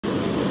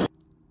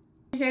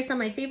Here's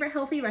some of my favorite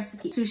healthy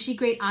recipes. Sushi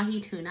grade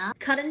ahi tuna.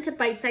 Cut into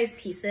bite-sized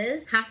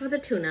pieces. Half of the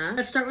tuna.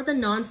 Let's start with the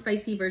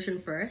non-spicy version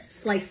first.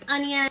 Sliced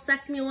onion,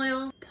 sesame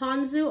oil,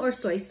 ponzu or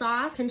soy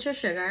sauce, pinch of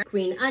sugar,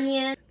 green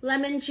onion,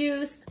 lemon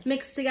juice.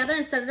 Mix together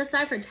and set it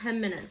aside for 10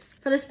 minutes.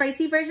 For the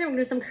spicy version, we're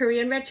gonna do some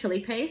Korean red chili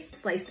paste,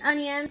 sliced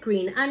onion,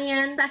 green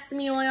onion,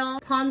 sesame oil,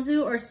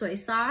 ponzu or soy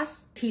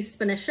sauce,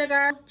 teaspoon of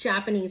sugar,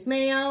 Japanese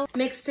mayo.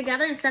 Mix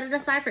together and set it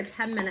aside for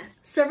 10 minutes.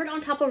 Serve it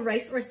on top of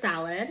rice or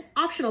salad.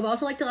 Optional, but I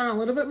also like to add a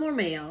little bit more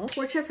mayo.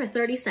 Torch it for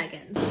 30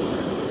 seconds.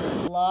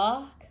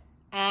 Look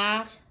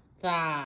at that.